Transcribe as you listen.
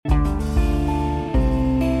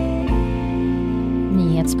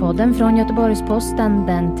Nyhetspodden från Göteborgs-Posten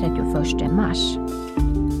den 31 mars.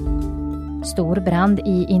 Stor brand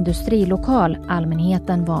i industrilokal,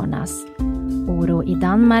 allmänheten varnas. Oro i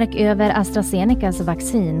Danmark över AstraZenecas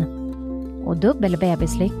vaccin. Och dubbel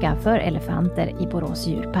bebislycka för elefanter i Borås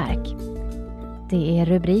djurpark. Det är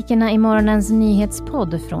rubrikerna i morgonens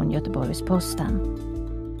nyhetspodd från Göteborgs-Posten.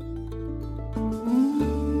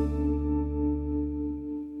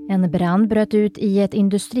 En brand bröt ut i ett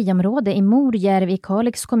industriområde i Morjärv i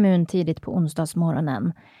Kalix kommun tidigt på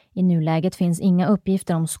onsdagsmorgonen. I nuläget finns inga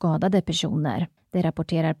uppgifter om skadade personer. Det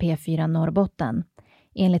rapporterar P4 Norrbotten.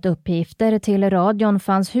 Enligt uppgifter till radion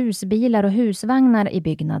fanns husbilar och husvagnar i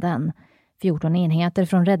byggnaden. 14 enheter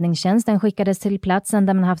från räddningstjänsten skickades till platsen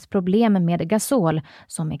där man haft problem med gasol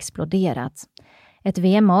som exploderat. Ett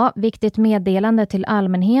VMA, viktigt meddelande till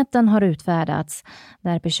allmänheten, har utfärdats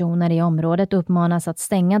där personer i området uppmanas att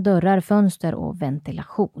stänga dörrar, fönster och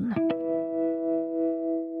ventilation.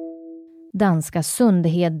 Danska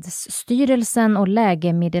Sundhedsstyrelsen och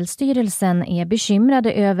Läkemedelsstyrelsen är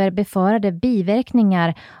bekymrade över befarade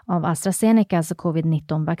biverkningar av AstraZenecas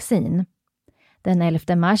covid-19-vaccin. Den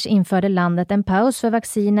 11 mars införde landet en paus för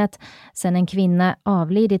vaccinet sedan en kvinna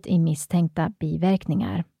avlidit i misstänkta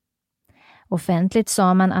biverkningar. Offentligt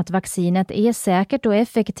sa man att vaccinet är säkert och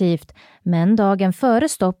effektivt, men dagen före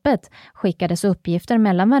stoppet skickades uppgifter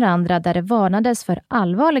mellan varandra där det varnades för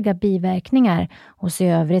allvarliga biverkningar hos i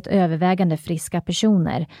övrigt övervägande friska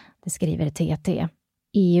personer, det skriver TT.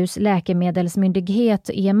 EUs läkemedelsmyndighet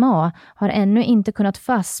EMA har ännu inte kunnat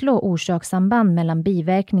fastslå orsakssamband mellan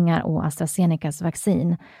biverkningar och AstraZenecas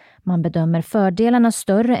vaccin. Man bedömer fördelarna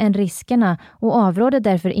större än riskerna och avråder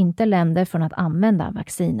därför inte länder från att använda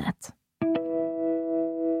vaccinet.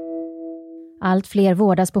 Allt fler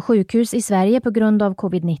vårdas på sjukhus i Sverige på grund av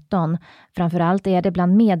covid-19. Framförallt är det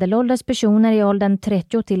bland medelålders personer i åldern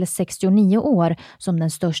 30 till 69 år som den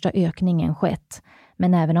största ökningen skett.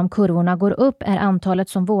 Men även om kurvorna går upp är antalet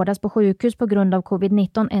som vårdas på sjukhus på grund av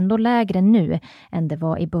covid-19 ändå lägre nu än det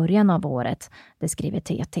var i början av året, det skriver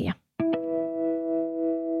TT.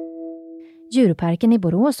 Djurparken i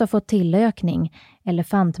Borås har fått tillökning.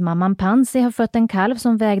 Elefantmamman Pansy har fött en kalv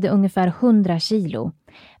som vägde ungefär 100 kilo.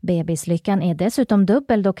 Bebislyckan är dessutom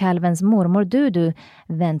dubbel då kalvens mormor Dudu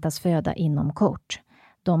väntas föda inom kort.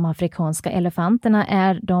 De afrikanska elefanterna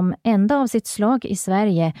är de enda av sitt slag i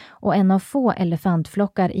Sverige och en av få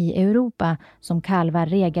elefantflockar i Europa som kalvar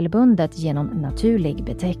regelbundet genom naturlig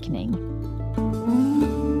betäckning.